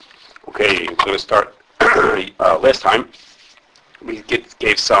Okay, we're going to start. Last time, we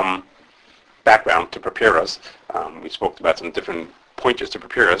gave some background to prepare us. We spoke about some different pointers to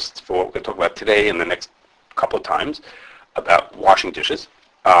prepare us for what we're going to talk about today and the next couple of times about washing dishes.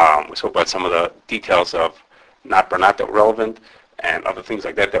 We spoke about some of the details of not bernat that were relevant and other things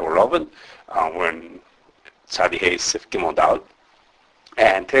like that were relevant. We're in Tzadi Hey Sif Gimel Dal.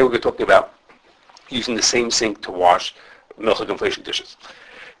 And today we're going to be talking about using the same sink to wash milchig and fleishig dishes.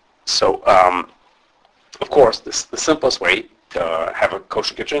 So, of course, the simplest way to have a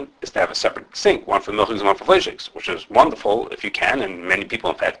kosher kitchen is to have a separate sink, one for milchigs and one for fleishigs, which is wonderful if you can, and many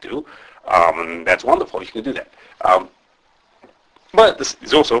people in fact do. And that's wonderful, you can do that. But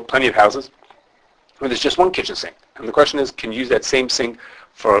there's also plenty of houses where there's just one kitchen sink. And the question is, can you use that same sink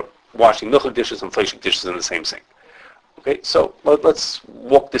for washing milchig dishes and fleishig dishes in the same sink? Okay, so let's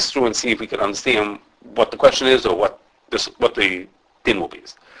walk this through and see if we can understand what the question is or what the din will be.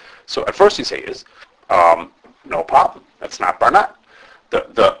 So at first you say is, no problem, that's not barnat.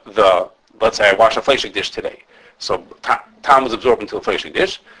 Let's say I wash a fleishig dish today. So tam was absorbed into the fleishig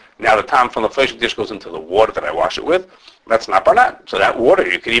dish. Now the tam from the fleishig dish goes into the water that I wash it with. That's not barnat. So that water,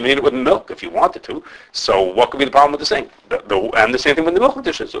 you could even eat it with milk if you wanted to. So what could be the problem with the sink? And the same thing with the milk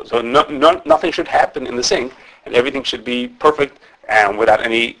dishes. So nothing should happen in the sink, and everything should be perfect and without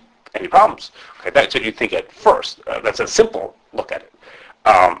any problems. Okay, that's what you think at first. That's a simple look at it.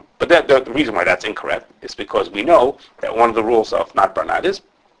 But the reason why that's incorrect is because we know that one of the rules of not barnat is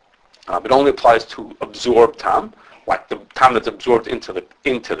it only applies to absorbed tam, like the tam that's absorbed into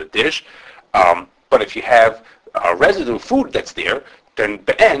the dish. But if you have residue food that's there, then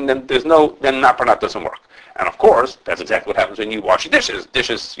not barnat doesn't work. And of course, that's exactly what happens when you wash your dishes.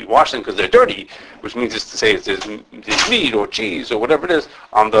 Dishes, you wash them because they're dirty, which means it's to say there's meat or cheese or whatever it is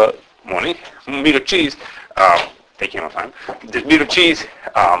on the morning, meat or cheese. Taking my time. There's meat or cheese.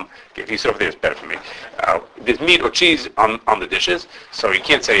 If you serve there, it's better for me. There's meat or cheese on the dishes, so you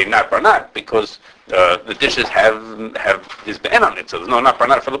can't say not barnat because the dishes have this ben on it. So there's no not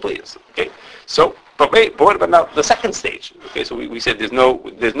barnat for the players. Okay. So, but what about now the second stage? Okay. So we said there's no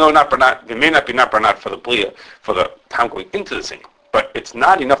not barnat. There may not be not barnat for the player for the time going into the sink. But it's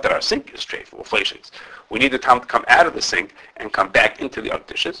not enough that our sink is straight for fleishigs. We need the time to come out of the sink and come back into the other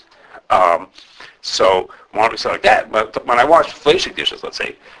dishes. So when we say like that, but when I wash fleishig dishes, let's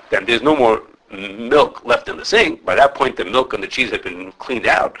say, then there's no more milk left in the sink. By that point, the milk and the cheese have been cleaned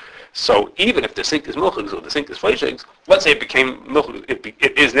out. So even if the sink is milchigs or the sink is fleishigs, let's say it became milchigs,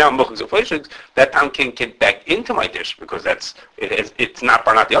 it is now milchigs or fleishigs, that tam can get back into my dish because it's not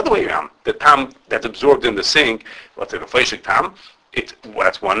barnat the other way around. The tam that's absorbed in the sink, let's say the fleishig tam,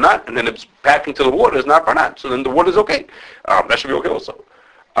 that's one nut, and then it's back into the water is not barnat. So then the water is okay. That should be okay also.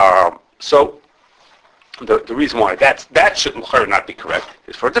 So the reason why that should not be correct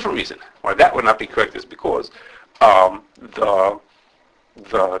is for a different reason. Why that would not be correct is because the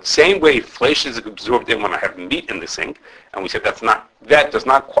same way flesh is absorbed in when I have meat in the sink, and we said that does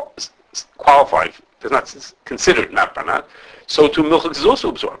not qualify, does not considered not barnat. So too milchig is also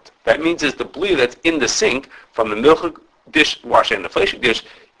absorbed. That means is the bleed that's in the sink from the milchig dish wash and the fleshig dish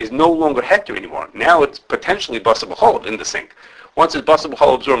is no longer hector anymore. Now it's potentially basa b'chol in the sink. Once it's basa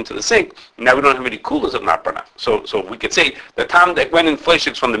b'chol absorbed into the sink, now we don't have any coolers of not barnat. So we could say the time that went in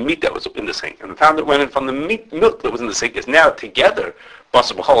fleshigs from the meat that was in the sink, and the time that went in from the milk that was in the sink is now together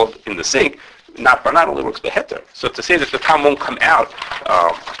basa b'chol in the sink. Not barnat only works beheter. So to say that the time won't come out,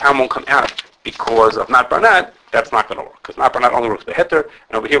 because of not barnat, that's not going to work. Because not barnat only works beheter,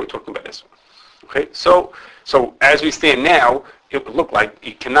 and over here we're talking about this. Okay, so as we stand now, it would look like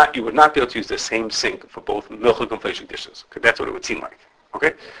you would not be able to use the same sink for both milchig and fleishig dishes. Okay, that's what it would seem like.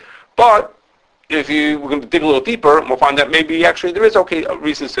 Okay, but if we're going to dig a little deeper, we'll find that maybe actually there is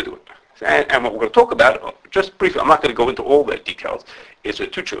reasons to do it. And what we're going to talk about, just briefly, I'm not going to go into all the details, is the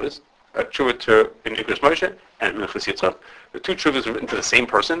two tshuvas, a tshuva in Igros Moshe and Minchas Yitzchak. The two tshuvas were written to the same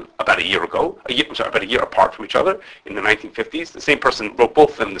person about a year apart from each other in the 1950s. The same person wrote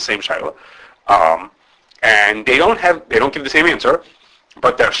both of them the same shayla. And they don't give the same answer,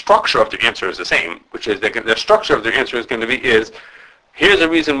 but their structure of their answer is the same, which is the structure of their answer is going to be here's a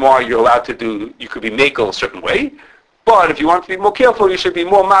reason why you're allowed to you could be makel a certain way, but if you want to be more careful, you should be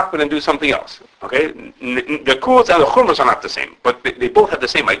more makbid and do something else. Okay? The kulas and the chumras are not the same, but they both have the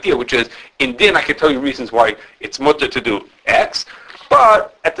same idea, which is in din I can tell you reasons why it's mutter to do X,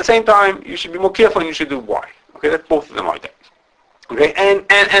 but at the same time you should be more careful and you should do Y. Okay, that's both of them like that. Okay, and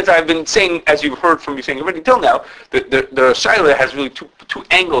as I've been saying, as you've heard from me saying already till now, the shaila has really two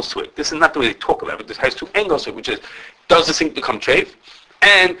angles to it. This is not the way they talk about it. This has two angles to it, which is, does the sink become treif?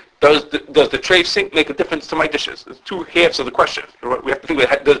 And does the treif sink make a difference to my dishes? There's two halves of the question. We have to think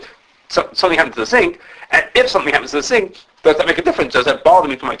about something happens to the sink, and if something happens to the sink, does that make a difference? Does that bother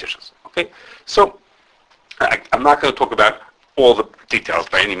me to my dishes? Okay, so I'm not going to talk about all the details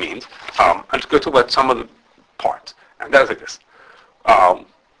by any means. I'm just going to talk about some of the parts, and that's like this.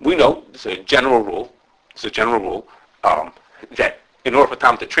 We know it's a general rule. That in order for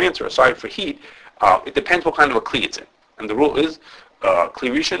time to transfer, aside for heat, it depends what kind of a kli it's in, and the rule is kli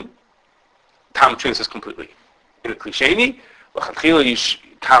rishon, time transfers completely. In a kli sheni,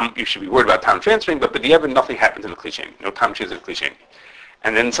 you should be worried about time transferring, but the ever nothing happens in the kli sheni. No time transfers in the kli sheni.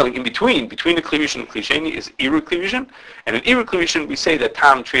 And then something in between the kli rishon and the kli sheni is iru kli rishon. And in iru kli rishon, we say that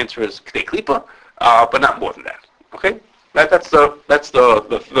time transfers k'dei klipa, but not more than that. Okay, that's the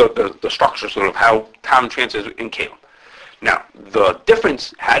structure sort of how time transfers in kalim. Now the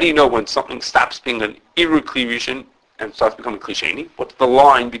difference. How do you know when something stops being an iru kli rishon and starts becoming kli sheni? What's the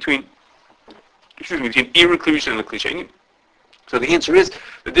line between iru kli rishon and the kli sheni? So the answer is,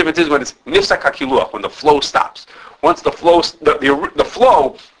 the difference is when it's nifsak hakiluach, when the flow stops. Once the flow, the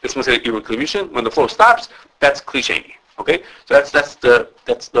flow is considered iru kli rishon. When the flow stops, that's kli sheni. Okay, so that's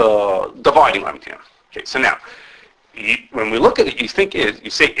the dividing line between them. Okay, so now when we look at it, you say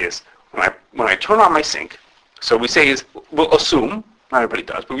when I turn on my sink. So we say we'll assume, not everybody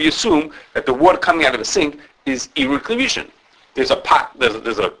does, but we assume that the water coming out of the sink is iru kli rishon. There's a pot, there's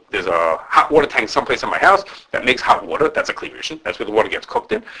a hot water tank someplace in my house that makes hot water. That's a kli rishon. That's where the water gets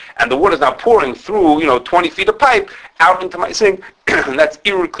cooked in. And the water's now pouring through, 20 feet of pipe out into my sink. And that's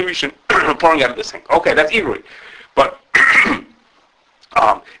iru kli rishon pouring out of the sink. Okay, that's iru. But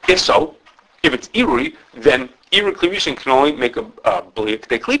if it's iru, then iru kli rishon can only make a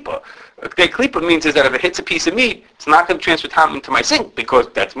k'dei klipa. K'dei klipa means is that if it hits a piece of meat, it's not going to transfer time into my sink because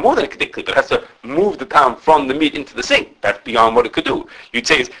that's more than a k'dei klipa. It has to move the time from the meat into the sink. That's beyond what it could do. You'd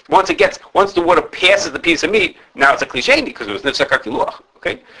say once the water passes the piece of meat, now it's a kli sheni because it was nifsak hakiluach.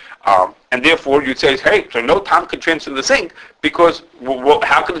 Okay, and therefore you'd say, hey, so no time could transfer to the sink because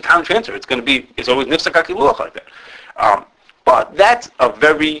how could the time transfer? It's always nifsak hakiluach like that. But that's a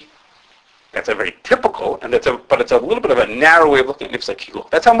very typical, but it's a little bit of a narrow way of looking at nifsak hakiluach.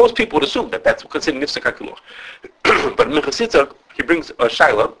 That's how most people would assume that's considered nifsak hakiluach. But Minchas Yitzchak, he brings a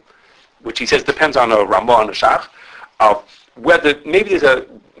shaila, which he says depends on a Ramah and a Shach, of whether maybe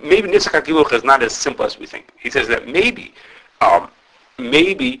nifsak hakiluach is not as simple as we think. He says that maybe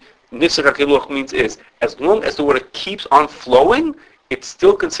nifsak hakiluach means is as long as the water keeps on flowing, it's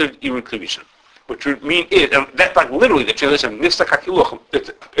still considered iru kli rishon. Which would mean is, and that's like literally the translation of nifsak hakiluach.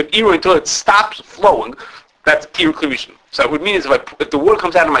 If iru until it stops flowing, that's iru kli rishon. So it would mean is if the water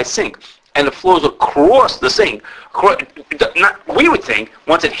comes out of my sink and it flows across the sink, we would think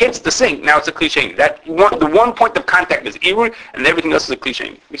once it hits the sink, now it's a kli sheni. The one point of contact is iru, and everything else is a kli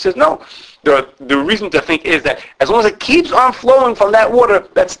sheni. He says no. The reason to think is that as long as it keeps on flowing from that water,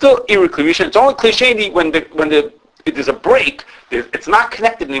 that's still iru kli rishon. It's only kli sheni when there's a break. It's not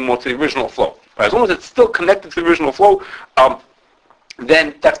connected anymore to the original flow. But as long as it's still connected to the original flow,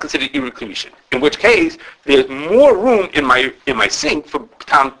 then that's considered iru kli rishon. In which case, there's more room in my sink for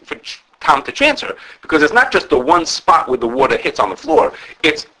time to transfer, because it's not just the one spot where the water hits on the floor.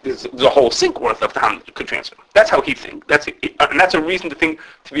 There's a whole sink worth of time that could transfer. That's how he thinks. And that's a reason to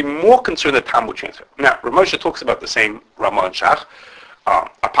be more concerned that time would transfer. Now, Ramosha talks about the same Ramah and Shach,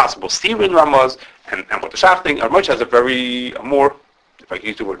 a possible steer in Ramahs, and what the Shach think. Ramosha has a more, if I can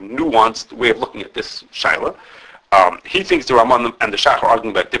use the word, nuanced way of looking at this shaila. He thinks the Ramah and the Shach are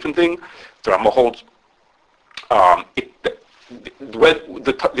arguing about different things. The Ramah holds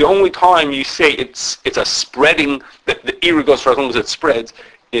the only time you say it's a spreading, that the iru goes for as long as it spreads,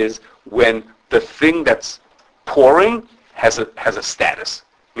 is when the thing that's pouring has a status.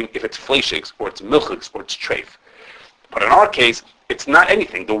 I mean, if it's fleishigs, or it's milchigs, or it's treif. But in our case, it's not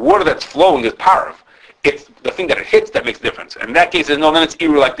anything. The water that's flowing is parav. It's the thing that it hits that makes a difference. And in that case, then it's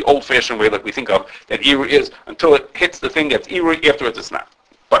iru like the old-fashioned way, like we think of, that iru is until it hits the thing that's iru, afterwards it's not.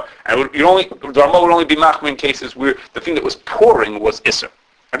 But the Ramah would only be machmir in cases where the thing that was pouring was isser.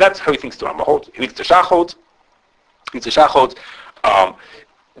 And that's how he thinks the Ramah holds. He thinks the Shach holds.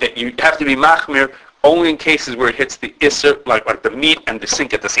 That you have to be machmir only in cases where it hits the isser, like the meat and the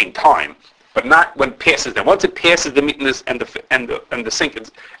sink at the same time, but not when it passes them. Once it passes the meat and the sink,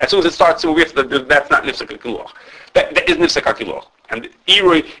 as soon as it starts to move, that's not nifsak hakiluach. That is nifsak hakiluach. And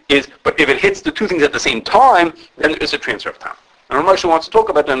iru is, but if it hits the two things at the same time, then there is a transfer of time. And Ramosha wants to talk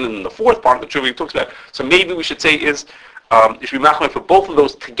about that in the fourth part of the trivia he talks about. So maybe we should say you should be machmir for both of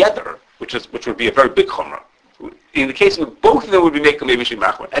those together, which would be a very big chumrah. In the case of both of them would be making, maybe we should be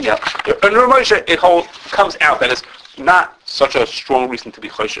machmir. And Ramosha, it comes out that it's not such a strong reason to be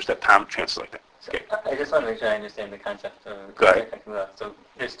choshesh that time transfers like that. So I just want to make sure I understand the concept of Go ahead. So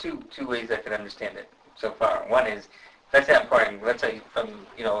there's two ways I can understand it so far. One is, let's say I'm pouring, let's say from,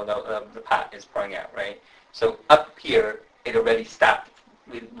 the pot is pouring out, right? So up here, it already stopped.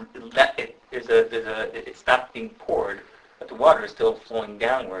 It stopped being poured, but the water is still flowing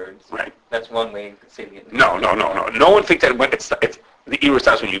downwards. Right. That's one way to say it. No. No one thinks that when it's the Eruv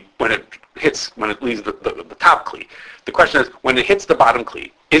stops when it leaves the top kli. The question is when it hits the bottom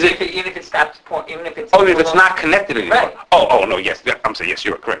kli. Is it even if it stops pouring, even if it's if it's not connected anymore? Right. Oh no, yes. I'm saying yes.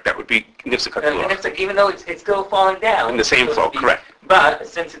 You're correct. That would be nifsek And it's like, even though it's still falling down in the same so to flow. speak, Correct. But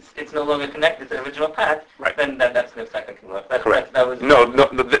since it's no longer connected to the original path, Right. then that's nifsek hakula. Correct. That was No.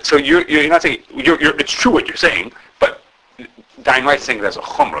 So you're not saying it's true what you're saying, but Dayan Wright's saying it as a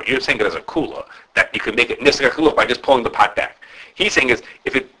chumrah. You're saying it as a kula that you can make it nifsek hakula by just pulling the pot back. He's saying is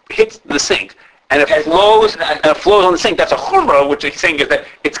if it hits the sink and it flows on the sink, that's a chumrah, which he's saying is that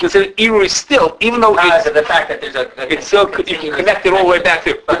it's considered irui still, even though it's the fact that there's it's still you can connect it all the way back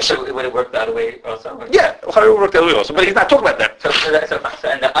there. But so would it work the other way also? Yeah, how it work that way also, but he's not talking about that. So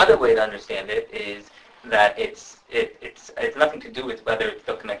and the other way to understand it is that it's nothing to do with whether it's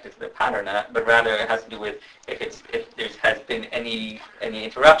still connected to the pot or not, but rather it has to do with if there has been any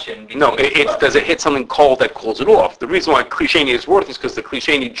interruption. No, does it hit something cold that cools it off? The reason why klisheni is worth is because the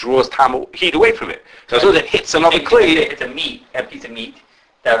klisheni draws heat away from it. So as soon as it hits another kli, it's a piece of meat.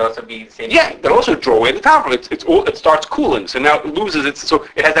 That would also be the same. Yeah, that also draw away the top from it. It starts cooling, so now it loses its. So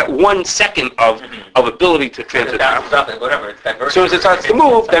it has that 1 second of ability to transfer time. Whatever. It's divergent. As soon as it starts to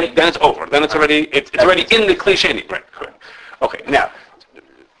move, then it's over. Then it's already already in the klisheni. Right, correct. Okay, now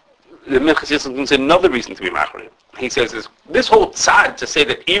the Minchas Yisrael gives another reason to be machmir. He says this whole side to say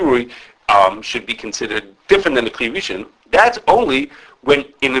that irui should be considered different than the kli rishon. That's only when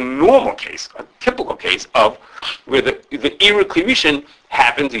in a normal case, a typical case of where the irui kli rishon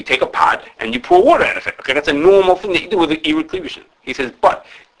happens, you take a pot and you pour water out of it. Okay, that's a normal thing that you do with the irui kli rishon. He says, but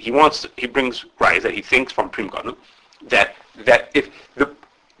he brings rise that he thinks from Pri Megadim that if the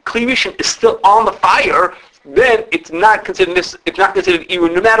kli rishon is still on the fire, then it's not considered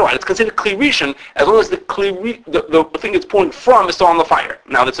irui no matter what. It's considered kli rishon as long as the thing it's pouring from is still on the fire.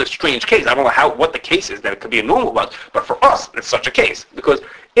 Now that's a strange case. I don't know what the case is that it could be a normal buzz, but for us it's such a case because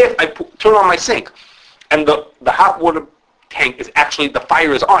if I turn on my sink and the hot water tank is actually the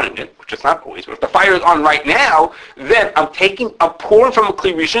fire is on in it, which is not always, but if the fire is on right now, then I'm pouring from a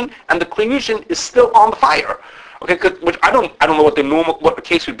kli rishon and the kli rishon is still on the fire. Okay, which I don't know what the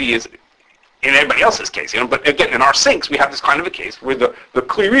case would be is in everybody else's case, but again, in our sinks, we have this kind of a case where the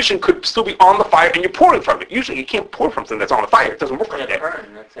kli rishon could still be on the fire and you're pouring from it. Usually you can't pour from something that's on the fire. It doesn't work like that.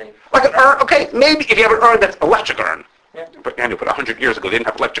 Like an urn, okay, maybe if you have an urn that's electric urn. Yeah. But 100 years ago they didn't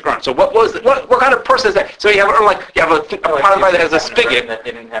have electric urn. So what kind of person is that? So you have an urn like you have a pot of fire that has a spigot. That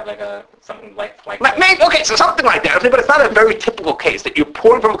they didn't have something like maybe, okay, so something like that. Okay, but it's not a very typical case that you're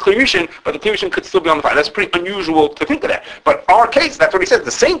pouring from a kli rishon, but the kli rishon could still be on the fire. That's pretty unusual to think of that. But our case, that's what he says.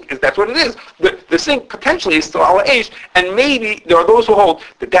 The sink that's what it is. The sink potentially is still our age, and maybe there are those who hold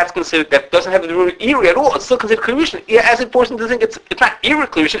that's considered that doesn't have the root irui at all. It's still considered kli rishon. Yeah, as a portion of the sink, it's not irui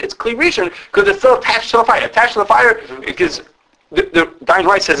kli rishon, it's kli rishon because it's still attached to the fire. Attached to the fire because the Dayan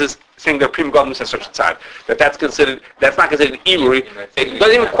Wright says is saying that Pri Megadim says such a side that's not considered irui. It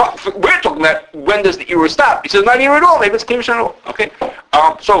doesn't even we're talking about when does the irui stop? He says not irui at all. Maybe it's kli rishon at all. Okay.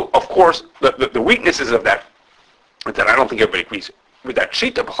 So of course the weaknesses of that I don't think everybody agrees with that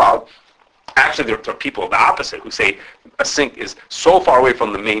shita b'chal. Actually, there are people the opposite who say a sink is so far away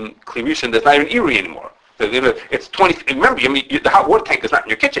from the main kli rishon that's not even irui anymore. It's 20. Remember, the hot water tank is not in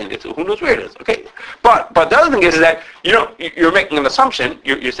your kitchen. It's who knows where it is. Okay, but the other thing is that you're making an assumption.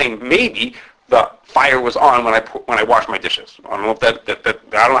 You're saying maybe the fire was on when I wash my dishes. I don't know if I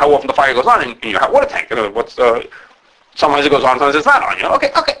don't know how often the fire goes on in your hot water tank. Sometimes it goes on, sometimes it's not on. Okay.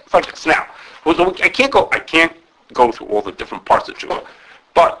 So now, I can't go through all the different parts of tshuva,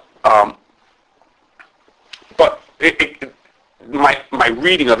 but my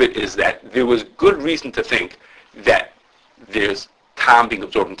reading of it is that there was good reason to think that there's time being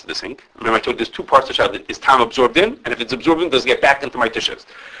absorbed into the sink. Remember I told you there's two parts of the shad. Is time absorbed in? And if it's absorbed in, does it get back into my dishes?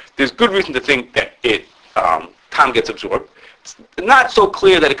 There's good reason to think that time gets absorbed. It's not so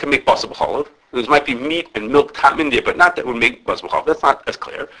clear that it can make basar b'chalav. There might be meat and milk time in there, but not that would make basar b'chalav. That's not as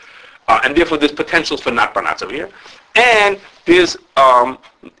clear. And therefore there's potentials for not barnatz over here. And there's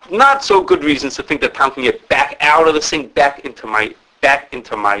not so good reasons to think that time can get back out of the sink, back into my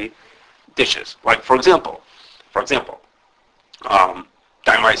dishes. Like for example, Dayan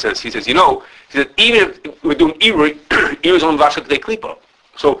Wright says even if we're doing irui, irui is only vashak de klipa.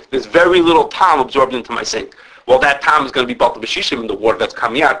 So there's very little time absorbed into my sink. well, that time is going to be Batal B'Shishim in the water that's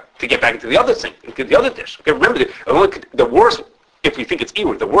coming out to get back into the other sink, into the other dish. Okay, remember, the worst, if we think it's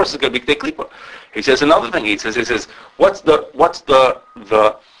Ewer, the worst is going to be K'tei Klipa. He says another thing. He says, what's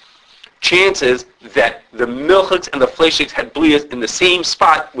the chances that the milchiks and the fleishiks had blias in the same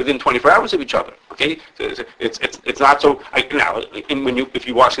spot within 24 hours of each other? Okay, so it's not so. If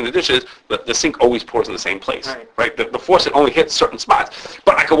you're washing the dishes, the sink always pours in the same place, right? The faucet only hits certain spots.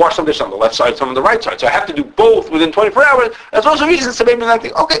 But I could wash some dishes on the left side, some on the right side. So I have to do both within 24 hours. That's also reasons to maybe not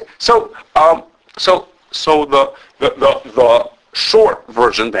think. Okay, so the short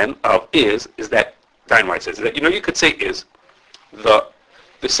version then of is that Dynamite says that you could say is the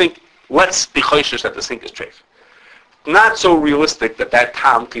sink. Let's be choishish that the sink is treif. Not so realistic that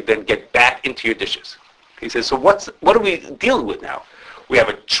tam could then get back into your dishes. He says, so what are we dealing with now? We have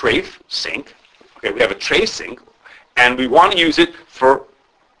a treif sink. Okay, we have a treif sink, and we want to use it for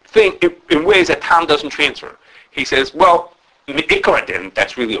in ways that tam doesn't transfer. He says, well, then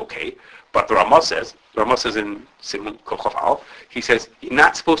that's really okay. But the Ramah says in Simon Kochafal, he says you're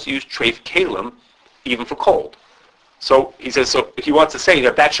not supposed to use treif kalim even for cold. So he says, so he wants to say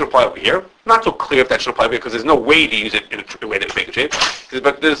that should apply over here. Not so clear if that should apply over here because there's no way to use it in a way that would make a treif.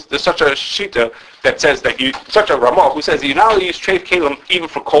 But there's such a shita that says that such a Ramah who says that you not only use treif kalim even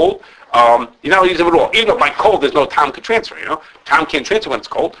for cold, you not only use them at all. Even though by cold there's no tam could transfer. Tam can't transfer when it's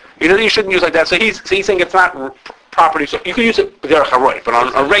cold. You shouldn't use like that. So he's saying it's not property. So you can use it there haroy, but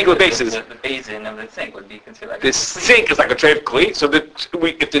on a regular basis. The basin of the sink would be considered like the sink is like a treif kli. So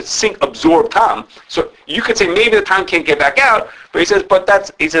if the sink absorbs tam, so you could say maybe the tam can't get back out. But he says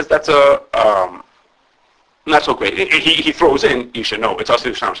that's a not so great. He throws in, you should know, it's also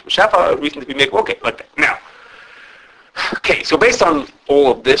Shefa, a reason to be made okay like that. Now, okay, so based on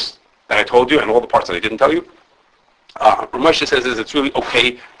all of this that I told you and all the parts that I didn't tell you, Ramosha says it's really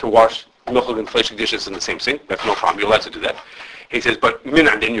okay to wash milchig and fleshig dishes in the same sink. That's no problem. You're allowed to do that. He says, but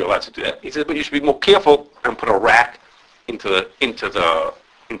minan then you're allowed to do that. He says, but you should be more careful and put a rack into the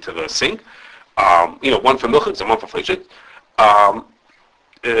sink. One for milchig and one for fleshig.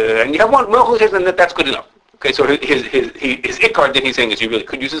 And you have one milchig, and that's good enough. Okay, so his ikar then he's saying is you really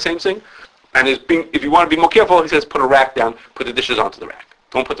could use the same sink. And if you want to be more careful, he says put a rack down, put the dishes onto the rack.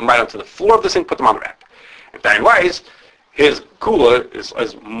 Don't put them right onto the floor of the sink. Put them on the rack. And Diane Weiss, his kula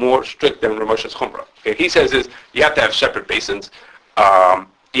is more strict than Ramosha's chumrah. Okay, he says is you have to have separate basins.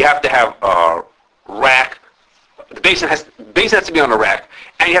 You have to have a rack. The basin has to be on a rack,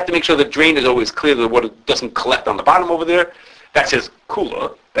 and you have to make sure the drain is always clear, that the water doesn't collect on the bottom over there. That's his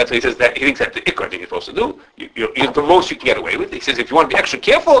kula. That's what he says. That he thinks that's the ikar thing you're supposed to do. You're the most you can get away with. He says if you want to be extra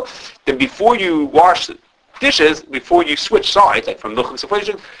careful, then before you wash dishes, before you switch sides, like from milchig to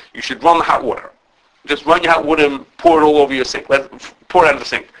fleshig, you should run the hot water. Just run your hot water and pour it all over your sink. Pour it out of the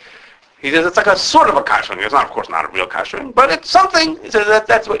sink. He says it's like a sort of a kashering. It's not, of course, not a real kashering, but it's something. He says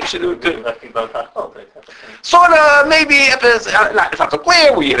that's what you should do. Sort of, maybe if it's not so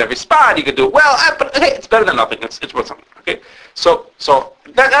clear, we hit every spot, you can do it well, but hey, it's better than nothing. It's worth something. Okay, so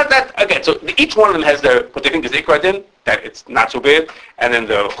that again. So each one of them has what they think is ikra din, that it's not so bad, and then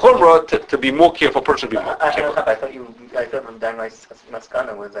the chumrah to be more careful, person to be more careful. I thought from Dan Rice's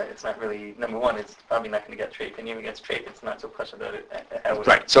maskana was that it's not really, number one, it's probably not going to get treif, and even gets treif, it's not so precious about it.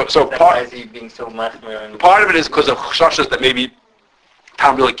 Right. So part is he being so machmir. Part of it is because of chashas that maybe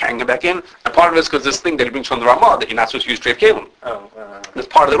Tom really can't get back in, and part of it is because this thing that he brings from the Ramah that you're not supposed to use treif kalim. This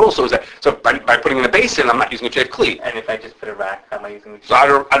part of it also is that. So by putting in a basin, I'm not using a treif kli. And if I just put a rack, how am I using a treif? So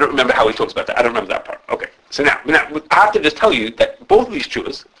I don't remember how he talks about that. I don't remember that part. Okay. So now I have to just tell you that both of these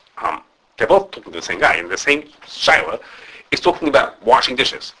Jews, they're both talking to the same guy, and the same shaila is talking about washing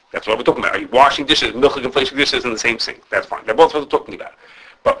dishes. That's what we're talking about. Are you washing dishes, milchig and fleshig dishes in the same sink? That's fine. They're both what they're talking about.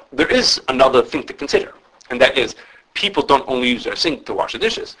 But there is another thing to consider, and that is people don't only use their sink to wash the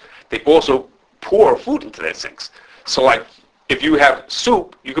dishes. They also pour food into their sinks. So like, if you have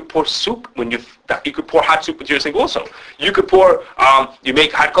soup, you could pour soup you could pour hot soup into your sink also. You could pour, you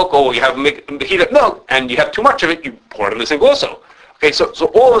make hot cocoa, you heat up milk, and you have too much of it, you pour it in the sink also. Okay, so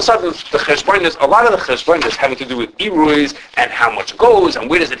all of a sudden, a lot of the cheshbonis having to do with iruis and how much goes and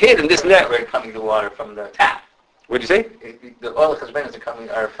where does it hit and this and that. We're coming the water from the tap. What did you say? All the cheshbonis are coming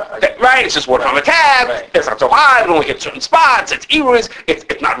right, it's just water from a tap. Right. It's not so hot. It only hits certain spots. It's iruis.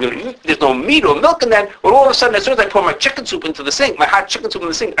 It's not really. There's no meat or milk in that. But all of a sudden, as soon as I pour my chicken soup into the sink, my hot chicken soup in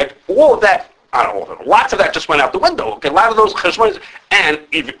the sink, all of that. I don't know, lots of that just went out the window. Okay, a lot of those cheshbonis, and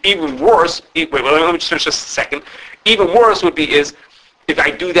even worse. Wait, let me just finish this a second. Even worse would be if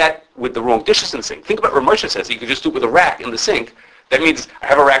I do that with the wrong dishes in the sink. Think about what Ramosha says. You could just do it with a rack in the sink. That means I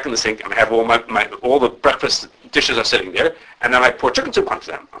have a rack in the sink, and I have all the breakfast dishes are sitting there, and then I pour chicken soup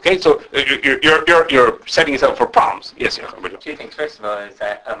onto them. Okay, so you're setting yourself for problems. Yes, yeah. Two things. First of all, is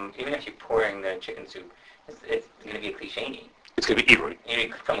that even if you're pouring the chicken soup, it's going to be a cliche. It's going to be eatery.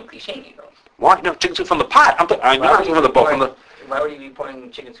 It's from a cliche, though. Why? No, chicken soup from the pot. I'm not talking from the bowl. Why would you be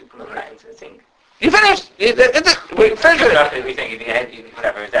pouring chicken soup from the pot into the sink? You finished. Wait, finish it. We think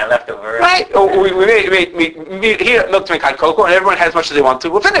whatever, is that leftover? Right. Oh, we heat up milk to make hot cocoa, and everyone has as much as they want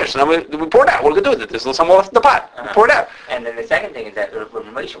to. We're finished. And we pour it out. What are we going to do with it? There's some more left in the pot. Pour it out. And then the second thing is that when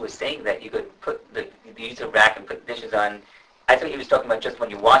Moshe was saying that you could use a rack and put the dishes on, I thought he was talking about just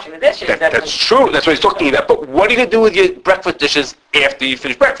when you're washing the dishes. That's true. That's what he's talking about. But what are you going to do with your breakfast dishes after you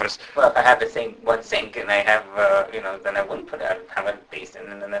finish breakfast? Well, if I have the same one sink and I have, then I wouldn't have a basin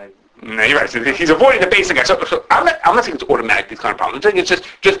and then. No, you're right. So he's avoiding the basic guy. So I'm not saying it's automatic, these kind of problems. I'm saying it's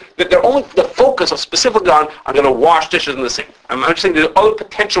just that they're only the focus of specifically on I'm going to wash dishes in the sink. I'm just saying there's other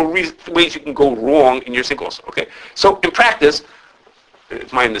potential ways you can go wrong in your sink also. Okay. So in practice,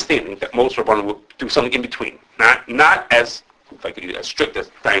 it's my understanding that most Rabbanim will do something in between, not as as strict as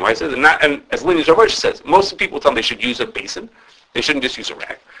Diane Weiss says, and as Linus Rav says. Most people tell them they should use a basin. They shouldn't just use a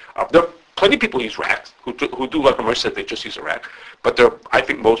rack. There are plenty of people who use racks who do like Rav said they just use a rack, but I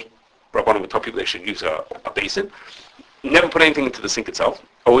think most Rabbanim would tell people they should use a basin. Never put anything into the sink itself.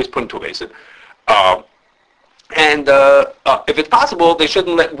 Always put into a basin. And if it's possible, they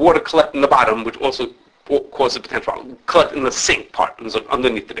shouldn't let water collect in the bottom, which also causes a potential problem. Collect in the sink part,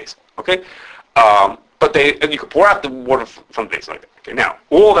 underneath the basin. Okay? But you can pour out the water from the basin like that. Okay? Now,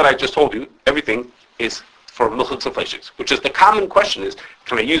 all that I just told you, everything is for milchiks and fleishiks, which is the common question is,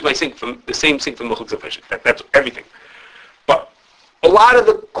 can I use my sink from the same sink for milchiks and fleishiks? That's everything. But a lot of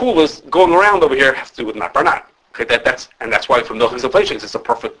the coolers going around over here have to do with not barnat. Okay, that's why for milchiks and fleishiks it's a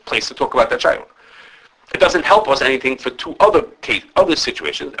perfect place to talk about that child. It doesn't help us anything for two other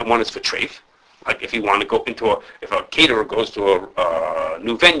situations, and one is for treif. Like if you want to go if a caterer goes to a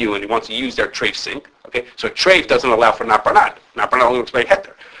new venue and he wants to use their treif sink, okay, so treif doesn't allow for not barnat. Not barnat only works by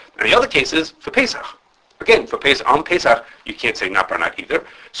heter. And the other case is for Pesach. Again, for Pesach, on Pesach, you can't say not barnat either.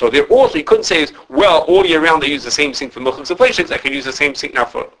 So there also, you couldn't say, well, all year round they use the same sink for milchiks and fleishiks. I can use the same sink now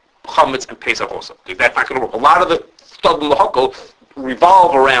for chametz and Pesach also. Because that's not going to work. A lot of the stuff in the huckle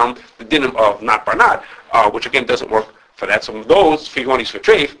revolve around the dinim of not barnat, which again doesn't work for that. So those, if you want to use for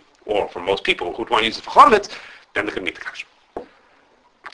treif, or for most people who want to use it for chametz, then they can meet the kasha.